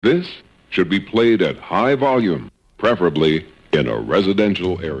This should be played at high volume, preferably in a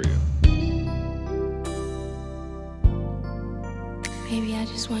residential area. Baby, I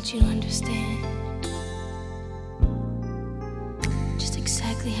just want you to understand just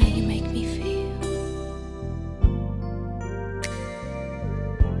exactly how you make me feel.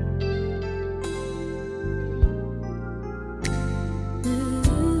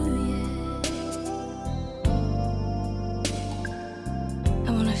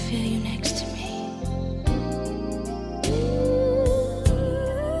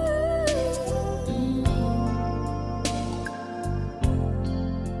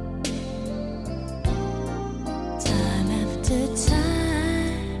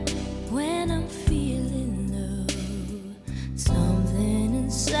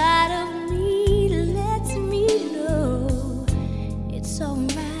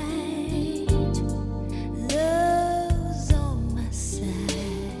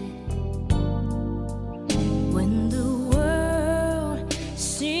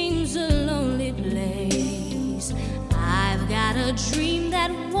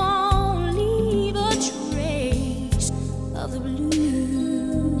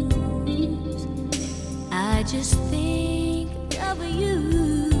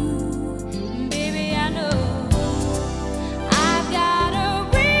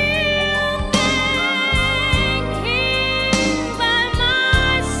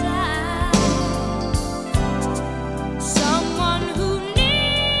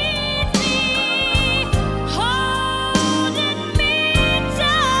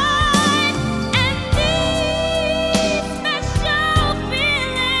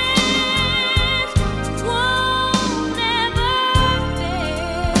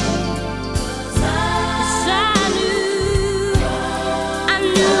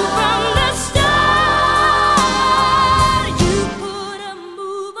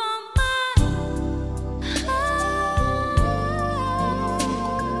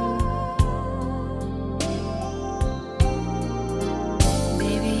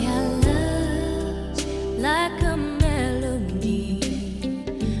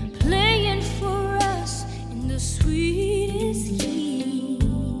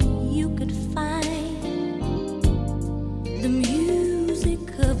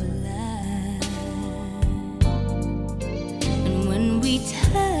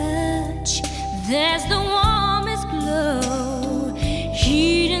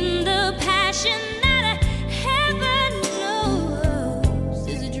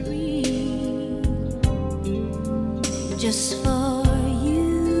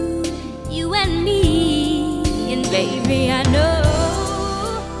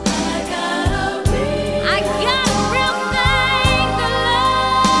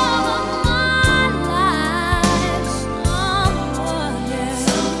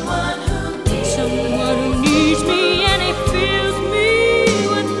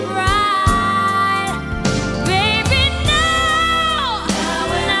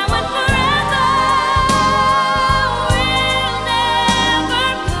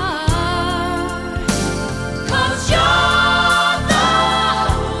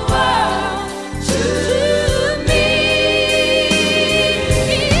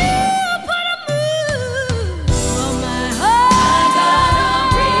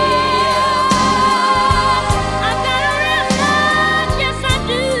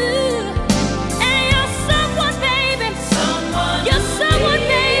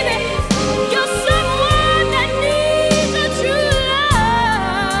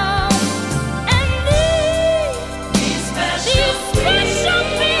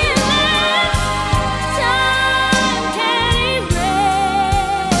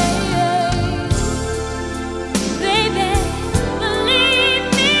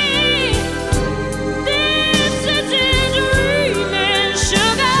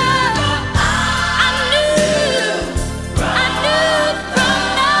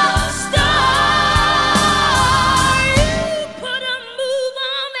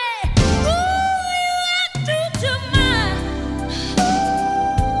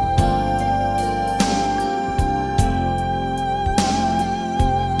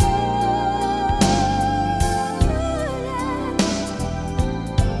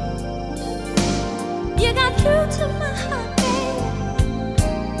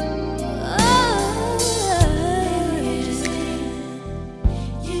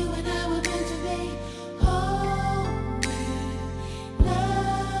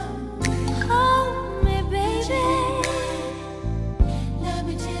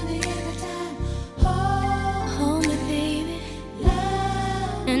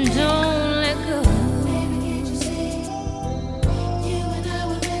 And don't let go.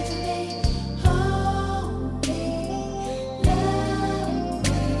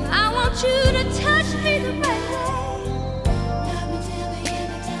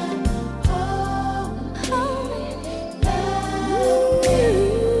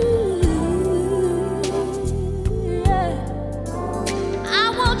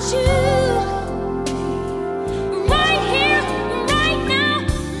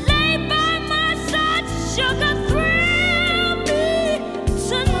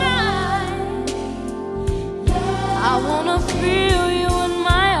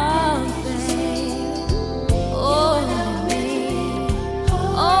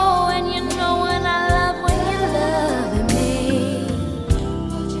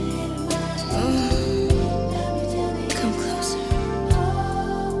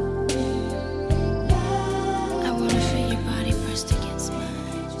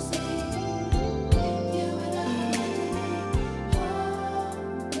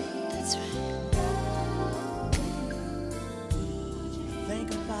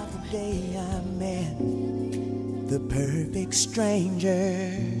 day I met the perfect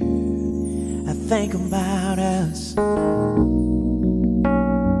stranger, I think about us.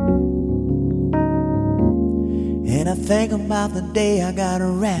 And I think about the day I got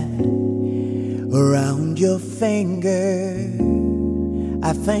wrapped around your finger.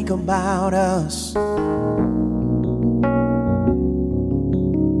 I think about us.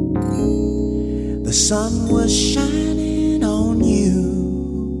 The sun was shining on you.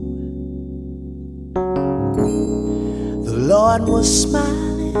 The Lord was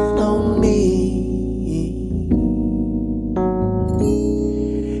smiling on me.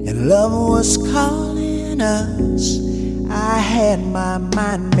 And love was calling us. I had my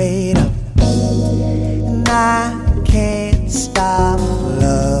mind made up. And I can't stop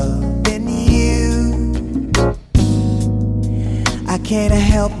loving you. I can't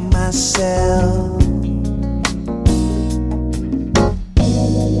help myself.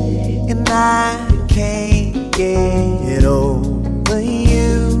 And I can't get over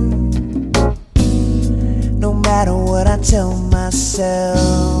you. No matter what I tell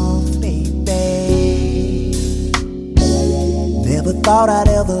myself, baby. Never thought I'd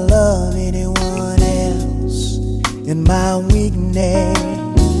ever love anyone else. In my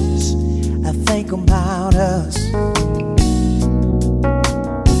weakness, I think about us.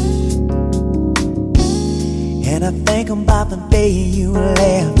 And I think about the day you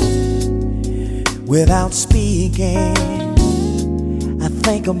left without speaking. I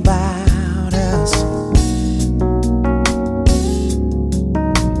think about us.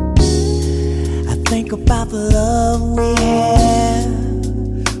 I think about the love we have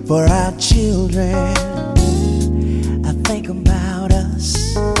for our children. I think about us.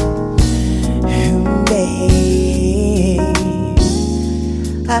 Babe,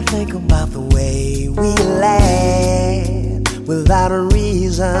 I think about the way we laugh without a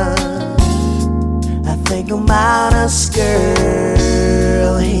reason. I think about us,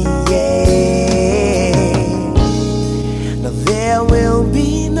 girl, yeah. Now there will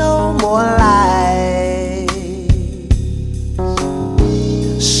be no more lies.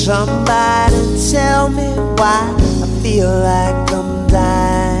 Somebody tell me why I feel like I'm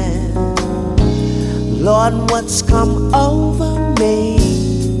dying. Lord, what's come over me?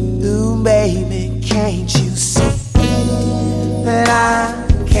 Ooh, baby, can't you see that I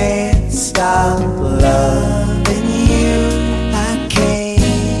can't stop loving you? I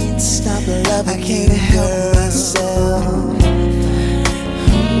can't stop loving you. I can't help myself.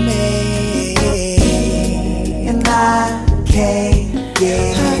 And I can't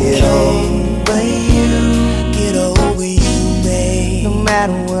get over you. Get over you, babe. No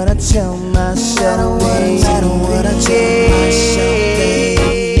matter what I tell myself, no matter what I tell myself, babe.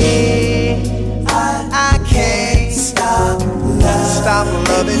 I can't stop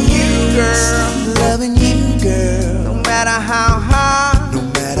loving you, girl. Stop loving you, girl. No matter how hard, no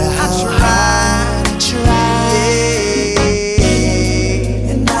matter how hard I try, yeah.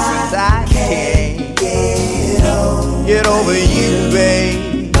 And I can't get over you,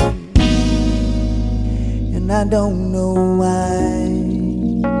 babe. And I don't know why.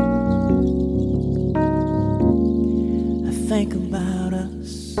 I think about us.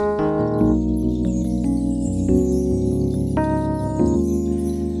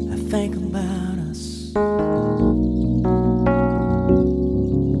 I think about us.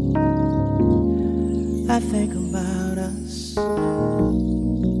 I think about us.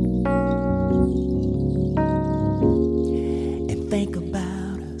 And think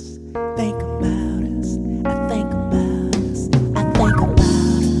about us. Think about us. I think about us. I think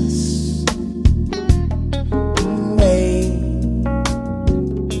about us. Babe,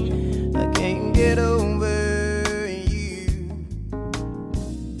 I can't get over you.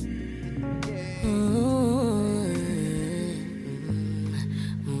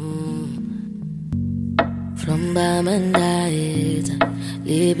 From Bamandait,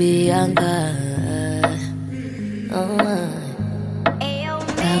 Libyanka.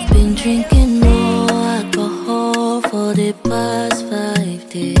 I've been drinking more alcohol for the past 5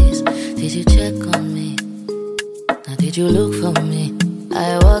 days. Did you check on me? Now did you look for me?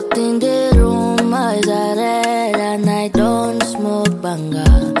 I walked in the room, eyes are red, and I don't smoke banga.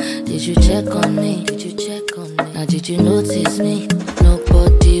 Did you check on me? Did you check on me? Now did you notice me?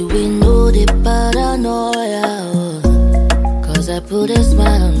 Nobody will know the paranoia. Cause I put a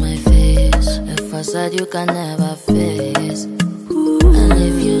smile on my face, a facade you can never face. And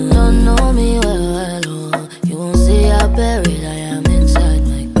if you don't know me well, oh, you won't see how buried I am inside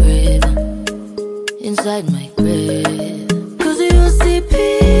my grave. Inside my grave. Cause you see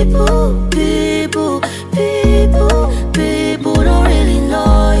people don't really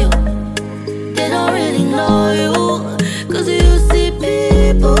know you.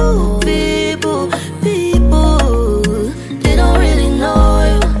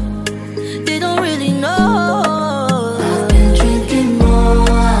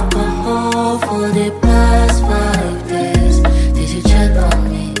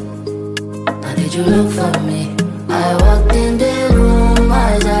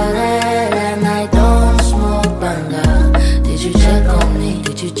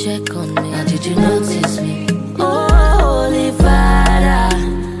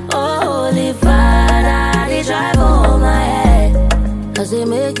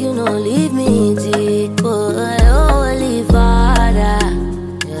 make you no leave me, Tico. Oh, leave father.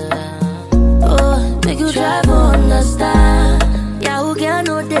 Yeah. Oh, make you try to understand. Yeah, who can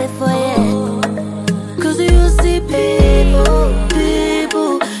no day for you? Cause you see people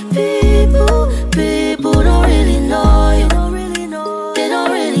don't really know you. They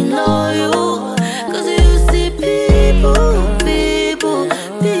don't really know you. Cause you see people, they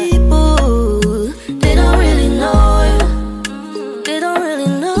don't really know you. They don't really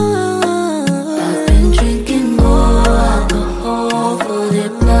know. I've been drinking more alcohol for the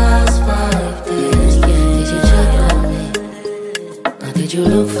past 5 days. Did you check on me? Or did you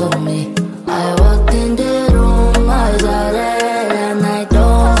look for me? I walked in the room, eyes are red, and I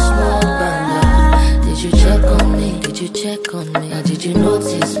don't smoke banga. Did you check on me? Did you check on me? Or did you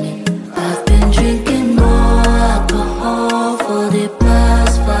notice me? I've been drinking more alcohol for the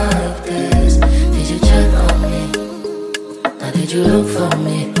past 5 days. Did you check on me? Or did you look for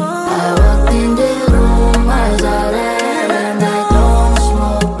me? I walked in the room, eyes are red, and I don't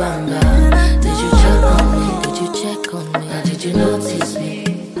smoke banga. Did you check on me? Did you check on me? Or did you notice me?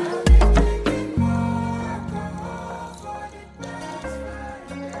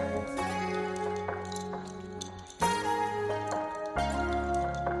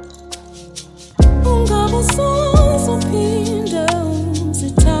 Songs opinions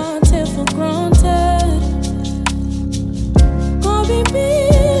are taken for granted. Gobi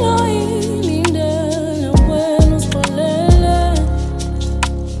bila ilinde na buenos palele.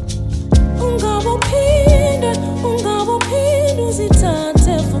 Ungabo pinda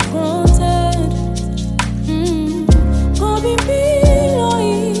zitate for granted. Gobi bila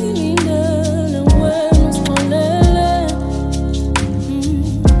ilinde na buenos palele.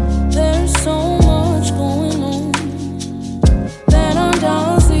 There's so going on that I'm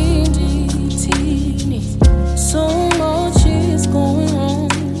dancing deep. So much is going wrong,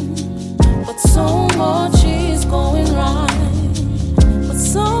 but so much is going right. But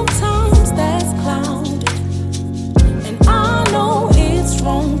sometimes that's clouded, and I know it's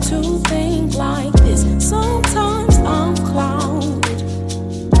wrong to think like this. Sometimes I'm clouded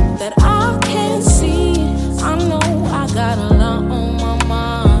that I can't see. I know I got a lot on my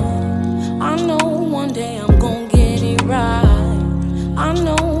mind. I know one day I'm gonna get it right. I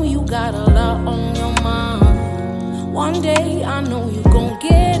know you got a lot on your mind. One day I know you gonna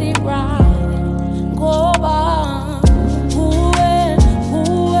get it right. Go by.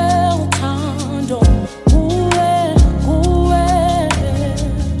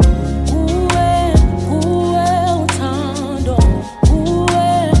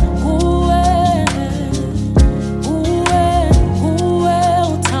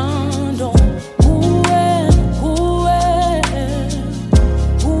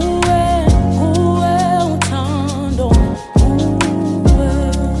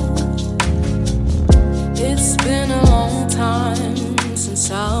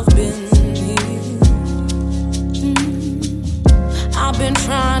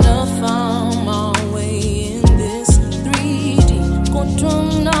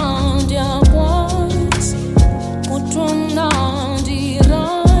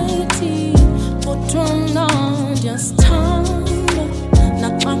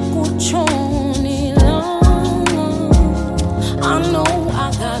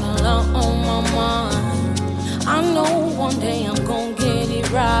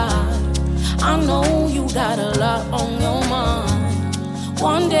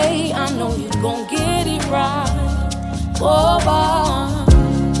 One day I know you gon' get it right. Oh, bye.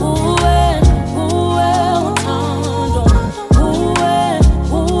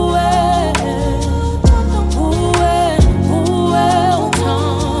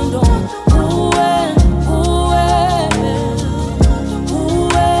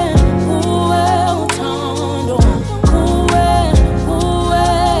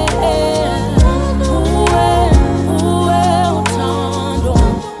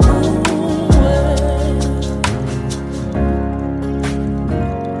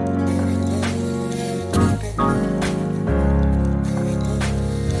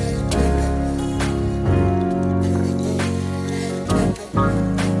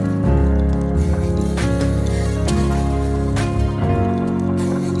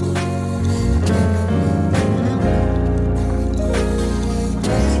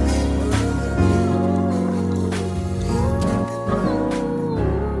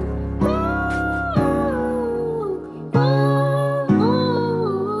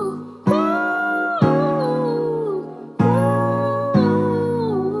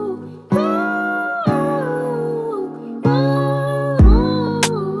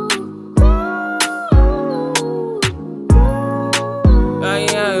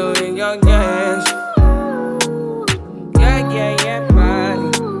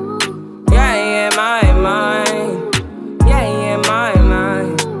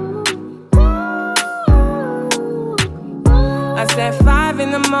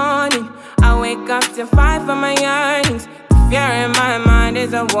 morning. I wake up to fight for my yearnings. The fear in my mind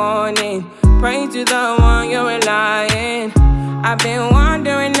is a warning. Pray to the one you're relying. I've been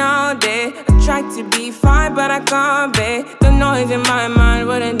wandering all day. I tried to be fine, but I can't be. The noise in my mind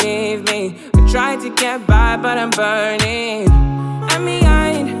wouldn't leave me. I tried to get by, but I'm burning. And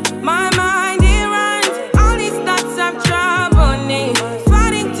behind my mind, it runs. All these thoughts have trouble me.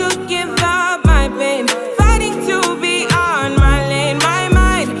 Fighting to give up my pain. Fighting to be on my lane. My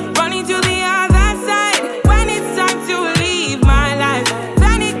mind running to the other side. When it's time to leave my life,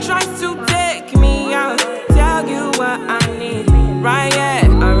 then it tries to take me out. Tell you what I need. Right,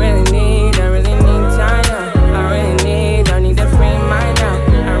 yeah, I really need time now. I need to free mind now.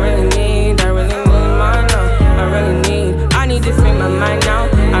 I really need mine now. I need to free my mind now.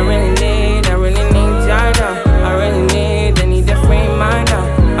 I really need time now. I need to free mind now.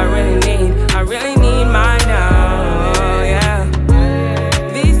 I really need mine now, yeah.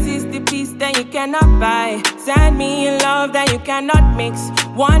 This is the peace that you cannot buy. Send me a love that you cannot mix.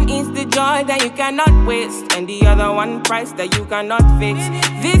 One is the joy that you cannot waste, and the other one price that you cannot fix.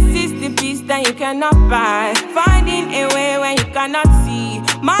 This is the peace that you cannot buy. Finding a way where you cannot see.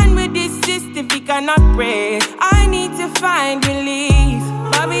 Man with this system, he cannot pray. I need to find relief.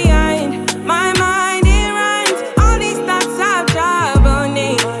 But behind my mind, it runs. All these thoughts have trouble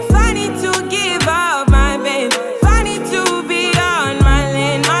me. Fighting to give up my pain. Fighting to be on my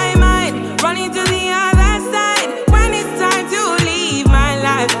lane. My mind running to the other side. When it's time to leave my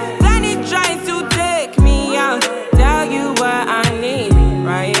life, then it tries to take me out. Tell you what I need,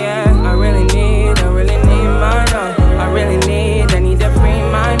 right? Yeah, I really need mine now. I need to free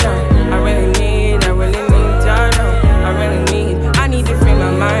mine now. I really need time now. I need to free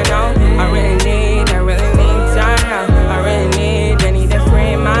my mind now. I really need time now. I need to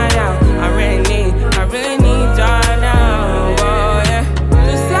free mine now. I really need time now. Oh yeah,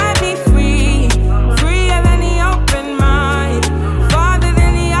 to set me free, freer than the open mind, farther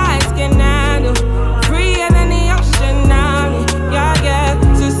than the eyes can handle, freer than the ocean now. Yeah, yeah,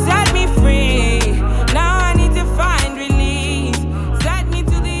 to set me free. Now I need to find release. Set me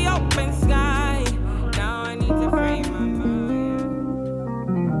to the open sky. Now I need to free my mind.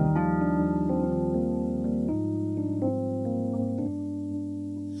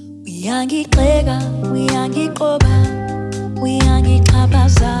 Uyangixeka, uyangiqoba,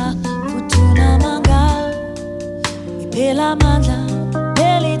 uyangixhaphaza, futhi unamanga. Ngiphela amandla,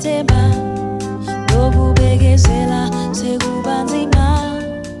 ngelithemba, lokubekezela sekuba nzima.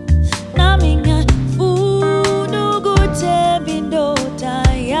 Nami ngiyafuna ukuthemba indoda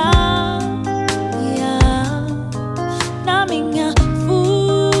yami. Nami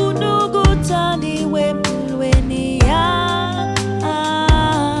ngiyafuna ukuthandiwe empilweni yami.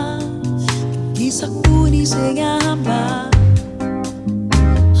 Ngisafuni sengiyahamba,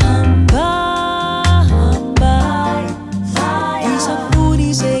 hamba, ngisafuni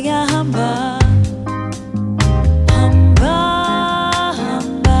sengiyahamba, hamba,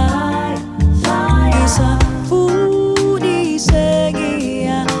 ngisafuni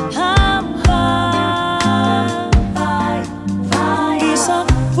sengiyahamba,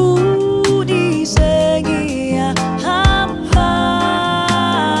 ngisafuni sengiyahamba.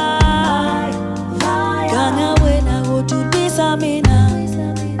 Gana wena godunisa mina,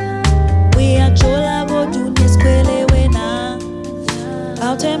 uyajola godunisikwele wena.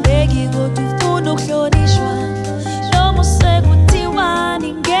 Awuthembeki godufuna ukuhlonishwa, noma sekuthiwa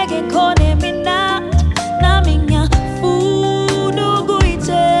ngeke khona mina. Nami ngiyafuna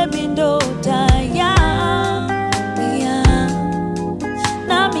ukuyithemba indoda yami.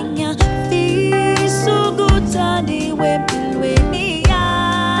 Nami ngiyafisa ukuthandiwe empilweni yami.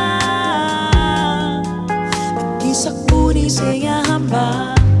 Ngisafuni sengiyahamba,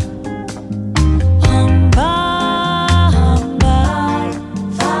 hamba,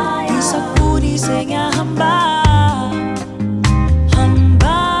 ngisafuni sengiyahamba,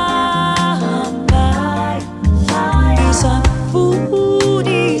 hamba,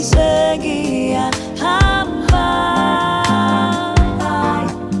 ngisafuni sengiyahamba,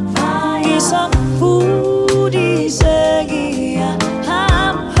 ngisafuni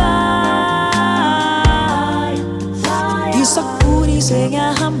sengiyahamba, ngisafuni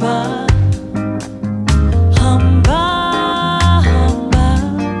sengiyahamba, hamba,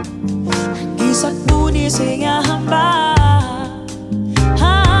 ngisafuni sengiyahamba,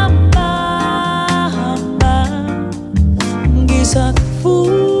 hamba,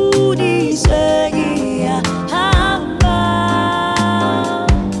 ngisafuni sengiyahamba,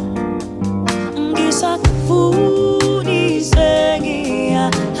 ngisafuni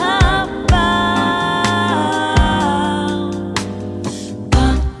sengiyahamba.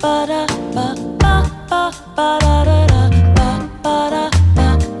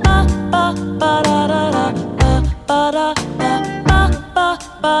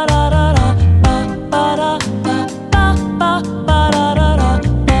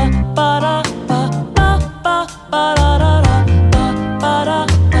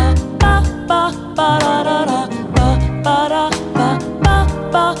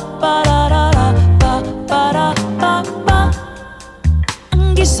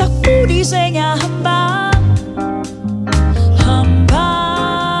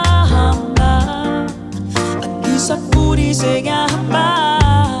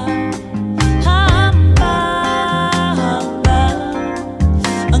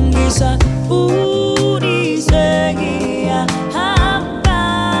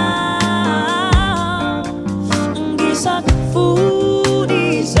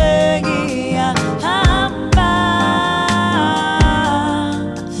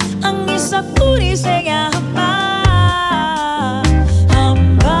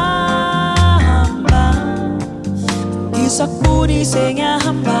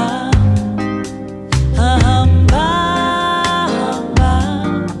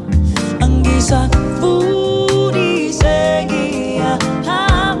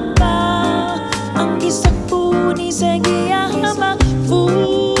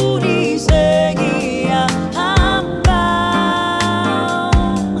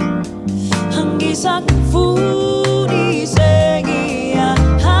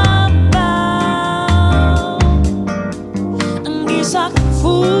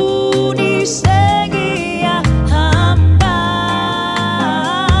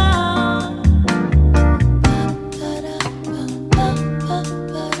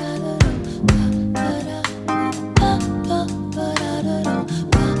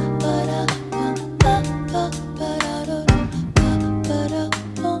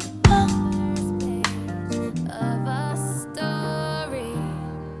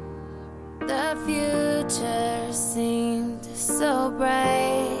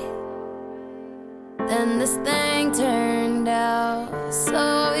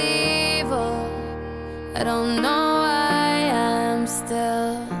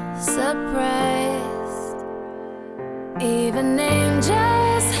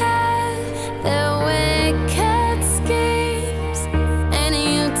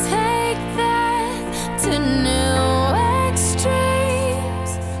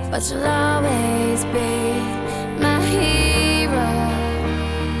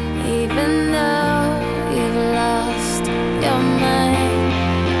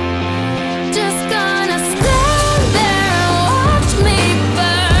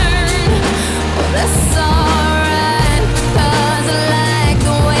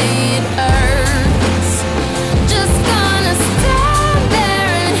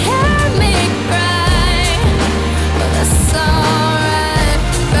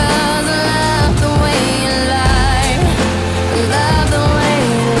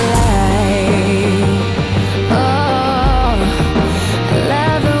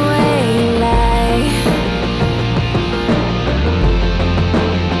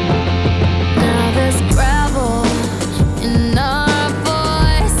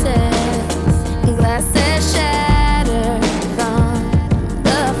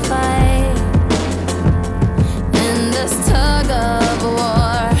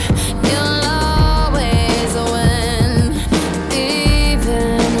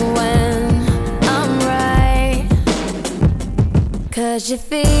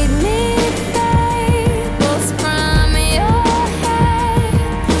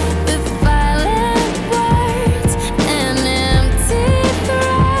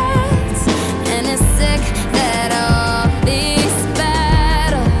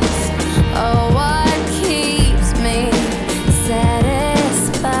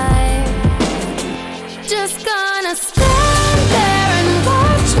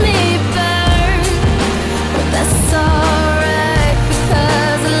 That's alright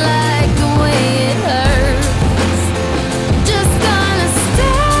because I like the way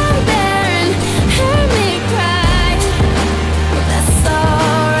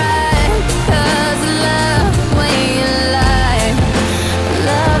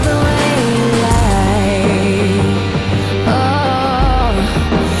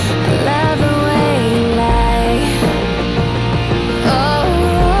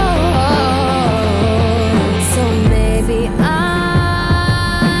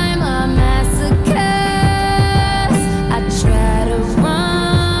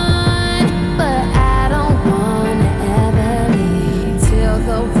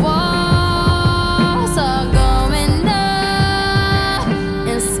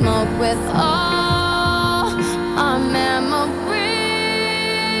with all our memories.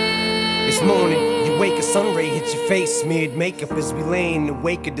 This morning, you wake, a sun ray hits your face, smeared makeup as we lay in the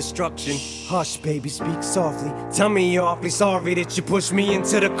wake of destruction. Hush, baby, speak softly. Tell me you're awfully sorry that you pushed me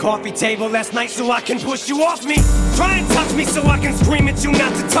into the coffee table last night so I can push you off me. Try and touch me so I can scream at you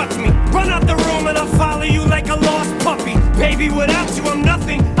not to touch me. Run out the room and I'll follow you like a lost puppy. Baby, without you I'm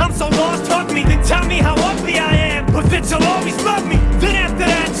nothing, I'm so lost, hug me. Then tell me how ugly I am, but that you'll always love me. Then after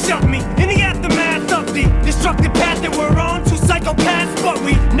that, shove me in the aftermath of the destructive path that we're on. Two psychopaths, but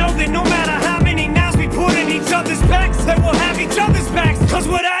we know that no matter how many knives we put in each other's backs, that we'll have each other's backs. Cause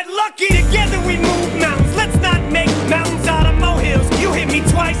we're that lucky, together we move mountains. Let's not make mountains out of molehills. You hit me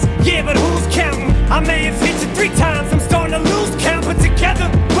twice, yeah, but who's counting? I may have hit you 3 times, I'm starting to lose count. But together,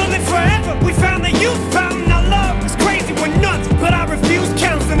 we'll live forever. We found the youth fountain. Our love is crazy, we're nuts, but I refuse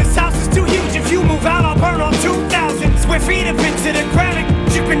counseling. This house is too huge, if you move out I'll burn all 2,000 square feet of it to the ground.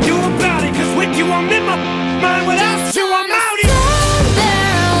 What you can do about it, cause with you I'm in my mind, without you I'm out here. Stand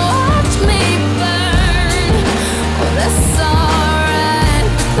there and watch me burn. Well, that's alright,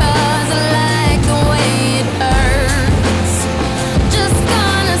 cause I like the way it hurts. Just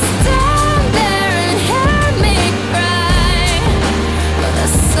gonna stand there and hear me cry. Well,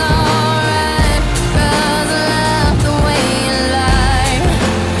 that's alright, cause I love the way you lie.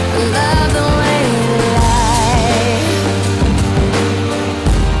 I love the way you lie.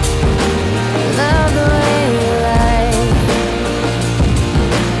 Love the way you lie.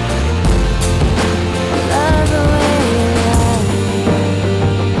 Love the way you lie.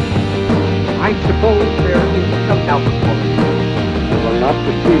 I suppose there is some alcohol. You will not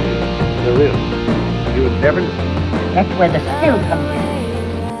perceive it. There is. You would never know. That's where the skill comes in.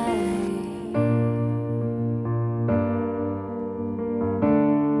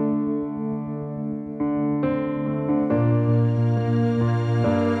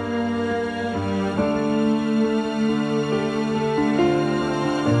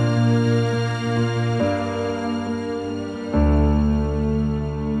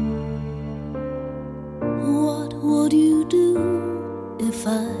 What would you do if I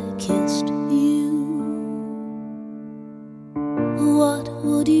kissed you? What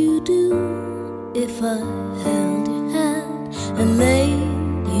would you do if I held your hand and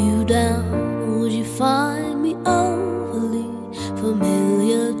laid you down? Would you find me overly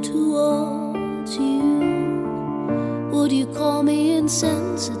familiar towards you? Would you call me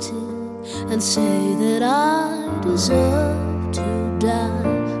insensitive and say that I deserve to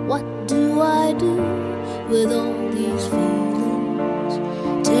die? What do I do with all these feelings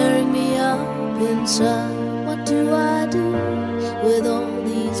tearing me up inside? What do I do with all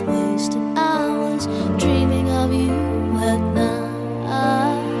these wasted hours dreaming of you at night?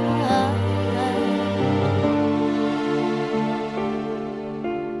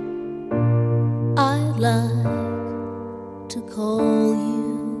 I'd like to call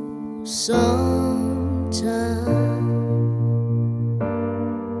you sometime.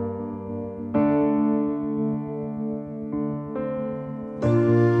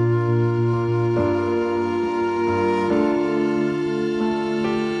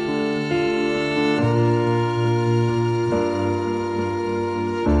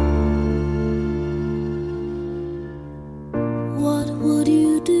 What would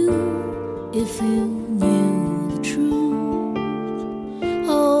you do if you knew the truth?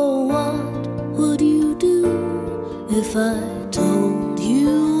 Oh, what would you do if I told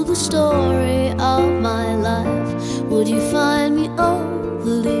you the story of my life? Would you find me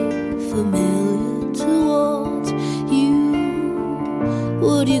overly familiar towards you?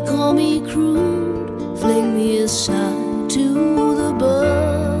 Would you call me crude, fling me aside to the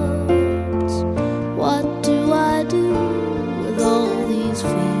birds? What do I do with all these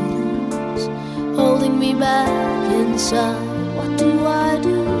feelings holding me back inside? What do I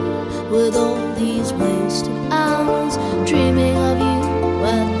do with all these wasted hours dreaming of you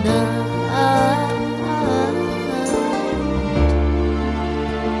at night?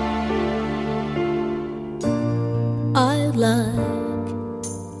 I'd like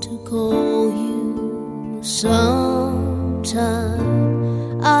to call you sometime.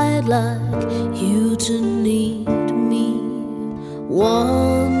 I'd like you to need me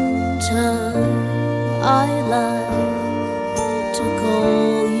one time. I'd like to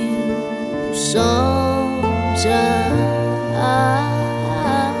call you sometime.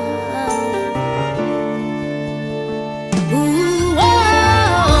 Ooh, oh, oh,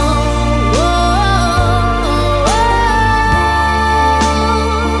 oh,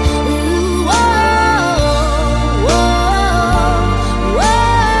 ooh, oh, oh, oh, oh,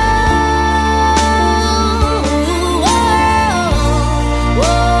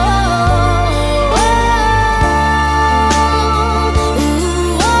 oh.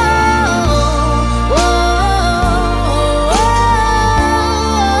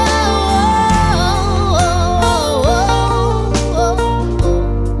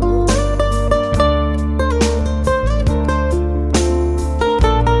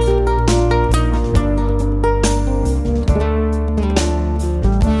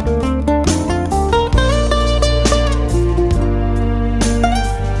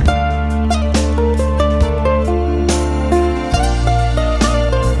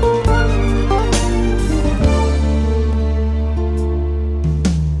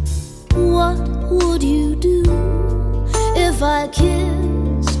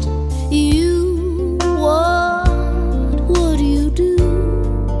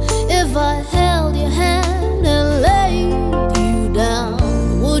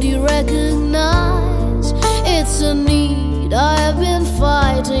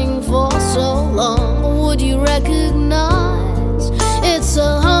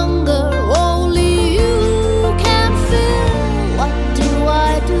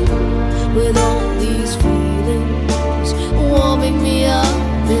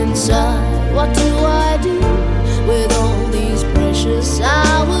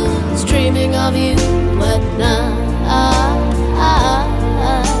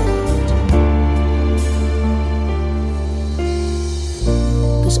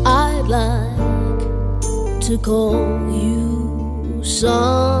 'cause I'd like to call you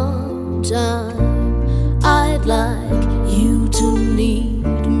sometime. I'd like you to need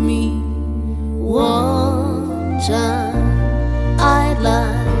me one time. I'd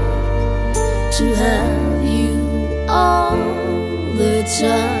like to have you all the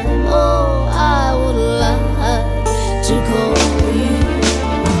time. Oh, I would like to call you.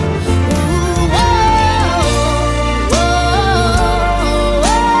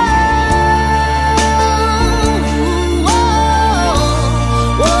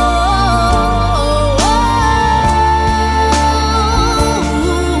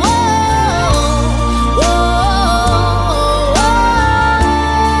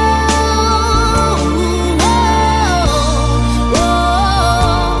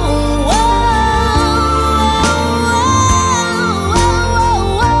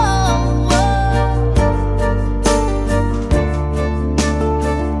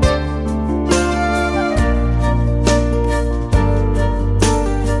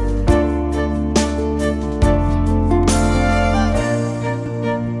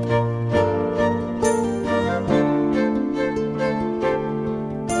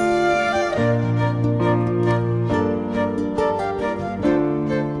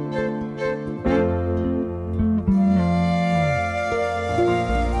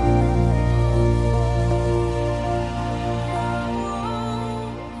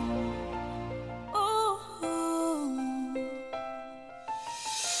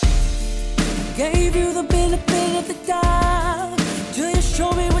 Gave you the benefit of the doubt till you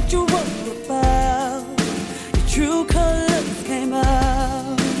show me what you were about. Your true colors came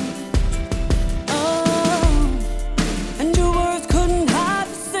out. Oh, and your words couldn't hide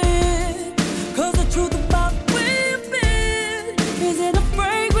the sin, 'cause the truth about we've been is in a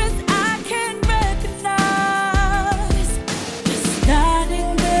fragrance I can't recognize. Just standing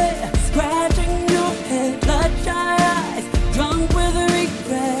there, scratching your head, bloodshot eyes, drunk with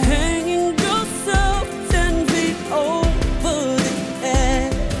regret, hanging yourself 10 feet over.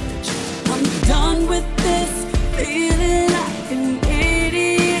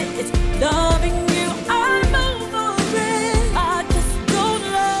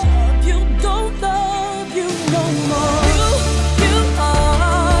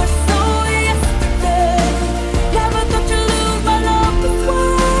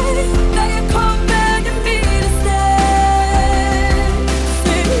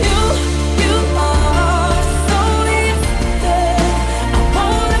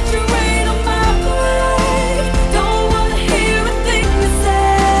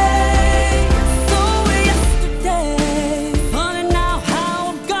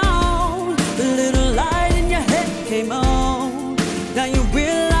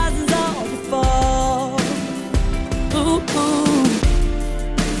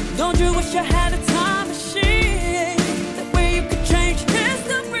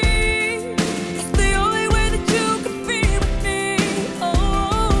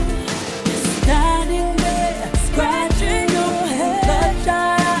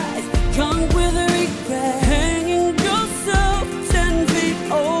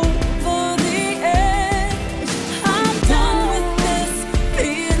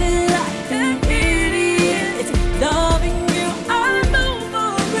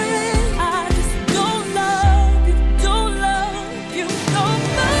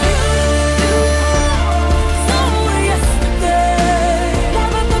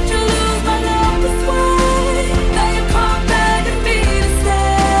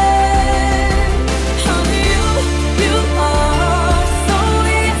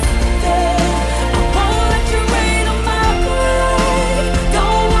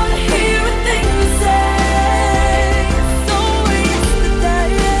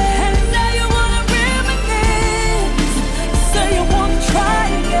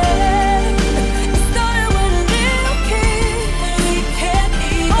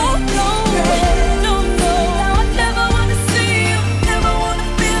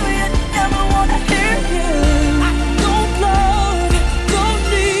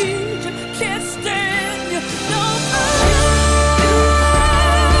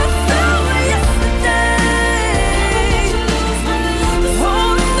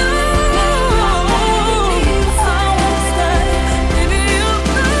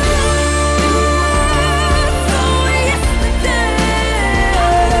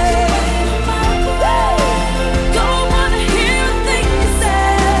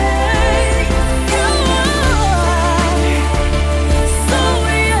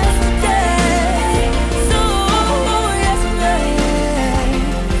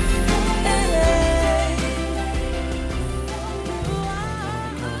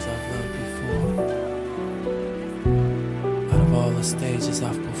 stages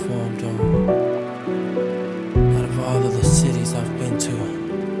I've performed on, out of all of the cities I've been to,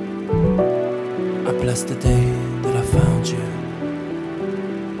 I bless the day that I found you.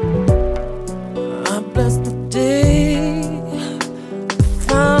 I bless the day I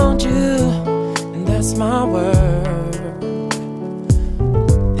found you, and that's my word.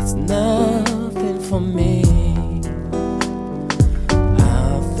 It's nothing for me.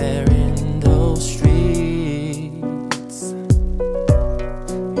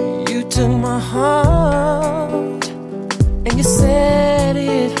 My heart, and you set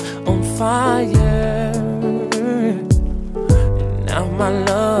it on fire, and now my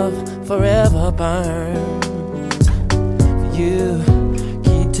love forever burns. You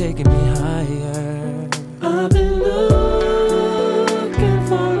keep taking me higher. I've been looking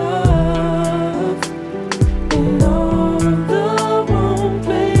for love in all the wrong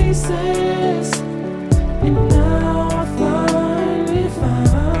places, and now I finally found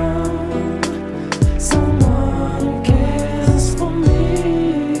someone who cares for me.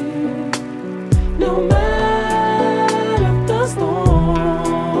 No matter the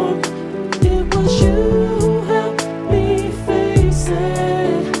storm, it was you who helped me face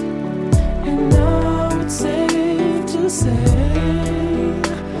it. And now it's safe to say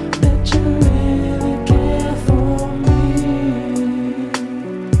that you really care for me.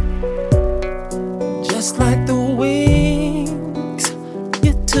 Just like the wings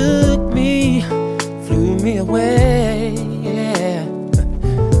you took me, flew me away, yeah.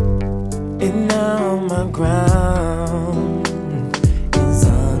 And now my ground is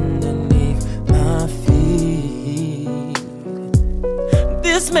underneath my feet.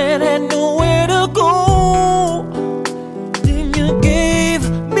 This man had nowhere to go, then you gave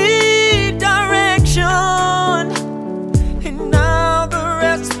me direction. And now the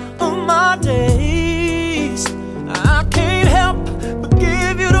rest of my days, I can't help but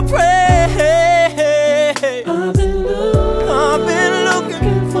give you the praise. I've been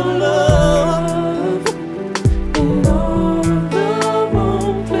looking for love in all the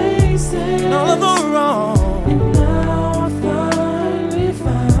wrong places, all of the wrong. And now I finally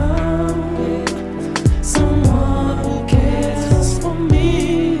found someone who cares for me.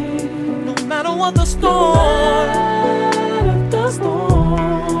 No matter what the storm,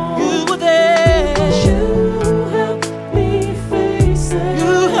 you were there. You helped me face it.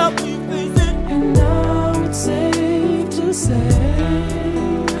 You helped me face it. And now it's safe to say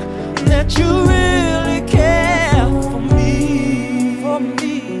that you really care for me. For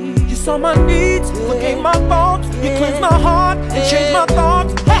me. You saw my needs, forgave my faults. You cleansed my heart and changed my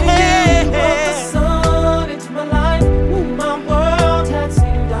thoughts. Hey, you brought the sun into my life. Ooh, my world had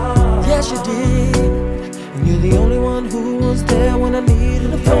seemed dark. Yes, you did. And you're the only one who was there when I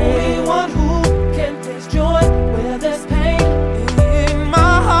needed a friend. The only one who can taste joy where there's pain in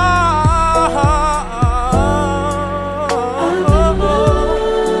my heart. I've been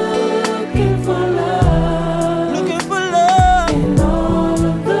looking for love, in all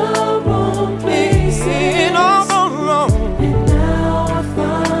of the wrong places, in all the wrong. And now I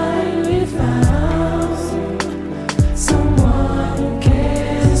finally found someone who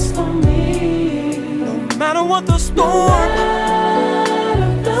cares for me. No matter what the storm,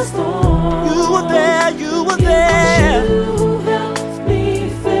 you were there, you were there. You helped me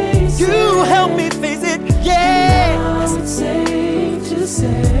face it. You helped me face it, yeah. Now it's safe to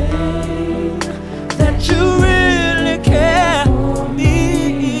say that you really care for me.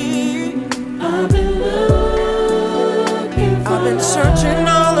 I've been looking for I've been searching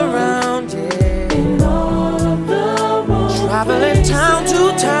all around, yeah. In all of the wrong traveling town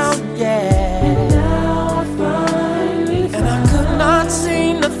to town, yeah. And now I finally found, and I could not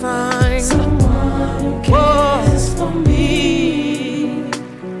seem to find someone who cares for me.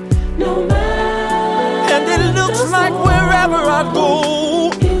 No matter, and it looks like wherever I go,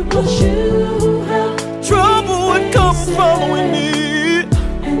 it was you who helped. Trouble would come following me.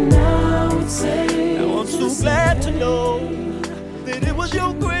 And now it's safe. Now I'm so glad to know that it was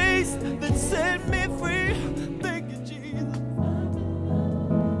your grace that set me free. Thank you, Jesus.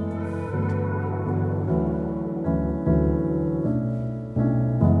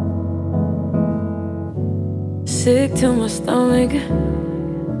 Sick to my stomach,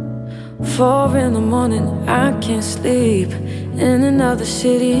 4 in the morning, I can't sleep. In another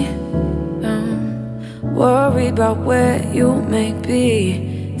city, worried about where you may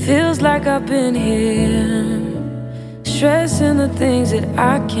be. Feels like I've been here, stressing the things that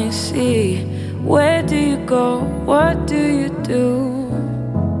I can't see. Where do you go? What do you do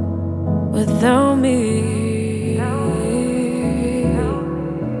without me?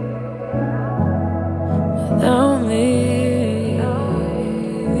 Without me.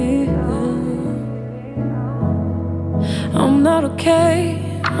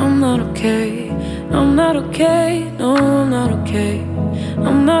 okay. I'm not okay. No, I'm not okay.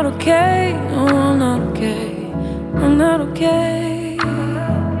 I'm not okay. No, I'm not okay. I'm not okay.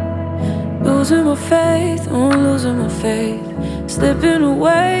 Losing my faith. Oh, I'm losing my faith. Slipping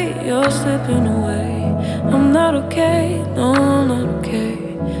away. You're slipping away. I'm not okay. No, I'm not okay.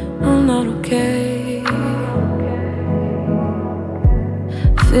 I'm not okay.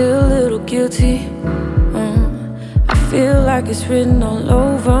 Feel a little guilty. I feel like it's written all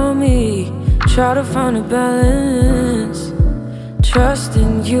over me. Try to find a balance. Trust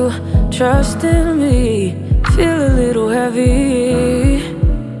in you, trust in me. Feel a little heavy.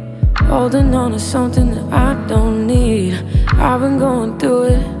 Holding on to something that I don't need. I've been going through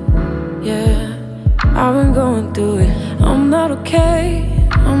it, yeah. I've been going through it. I'm not okay.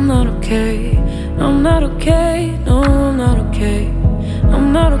 I'm not okay. I'm not okay. No, I'm not okay.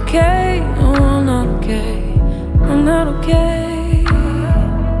 I'm not okay. No, I'm not okay. I'm not okay.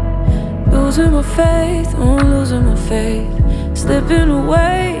 Losing my faith. Oh, I'm losing my faith. Slipping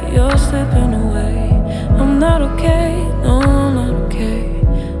away. You're slipping away. I'm not okay. No, I'm not okay.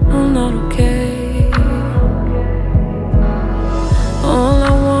 I'm not okay. All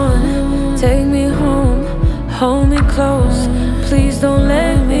I want, take me home, hold me close. Please don't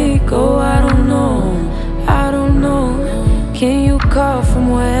let me go. I don't know. I don't know. Can you call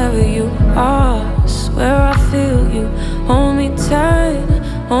from wherever you are? I swear I feel you. Hold me tight,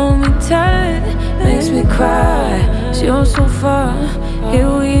 hold me tight. Makes me cry. 'Cause you're so far.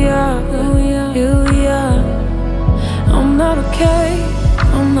 Here we are, here we are. I'm not okay.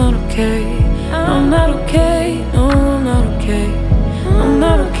 I'm not okay. I'm not okay. No, I'm not okay. I'm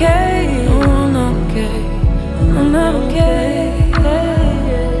not okay. No, I'm not okay. I'm not okay.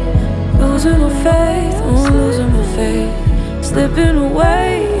 Losing my faith. Oh, I'm losing my faith. Slipping away.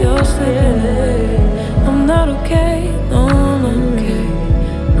 You're slipping away. I'm not okay. No, I'm not okay.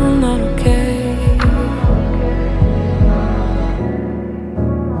 I'm not okay.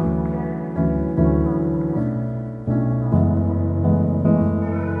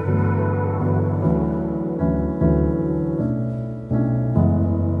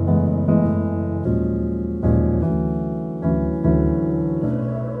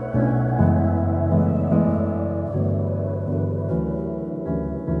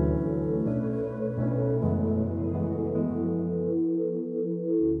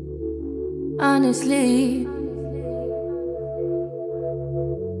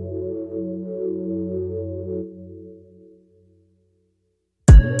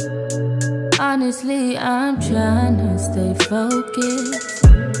 Honestly, I'm trying to stay focused.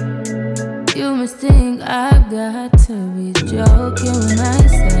 You must think I got to be joking when I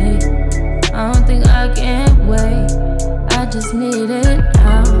say I don't think I can wait. I just need it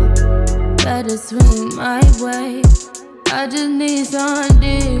out. Let it swing my way. I just need some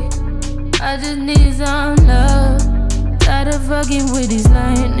dick. I just need some love. Tired of fucking with these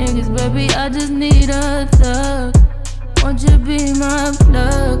lying niggas, baby. I just need a thug. Won't you be my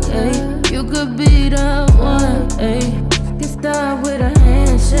plug, ayy? You could be the one, ayy. Can start with a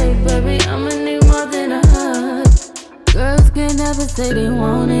handshake, baby. I'ma need more than a hug. Girls can't never say they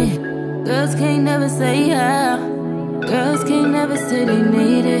want it. Girls can't never say how. Girls can't never say they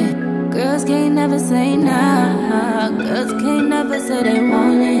need it. Girls can't never say nah. Girls can't never say they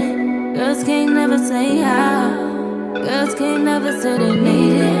want it. Girls can't never say how. Girls can't never say they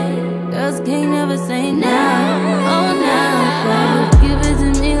need it. Girls can't never say now. Oh, now, baby. Give it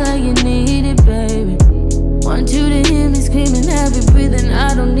to me like you need it, baby. Want you to hear me screaming, heavy breathing.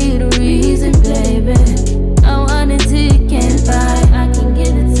 I don't need a reason, baby. I want it till you can't fight. I can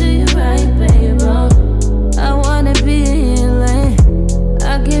give it to you right, baby. I wanna be a healing.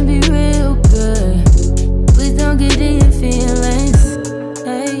 I can be real good. Please don't get in your feelings.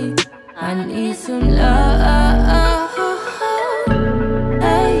 Hey, I need some love.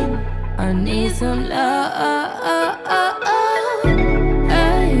 Hey, I need some love.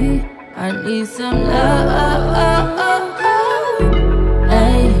 Hey, I need some love.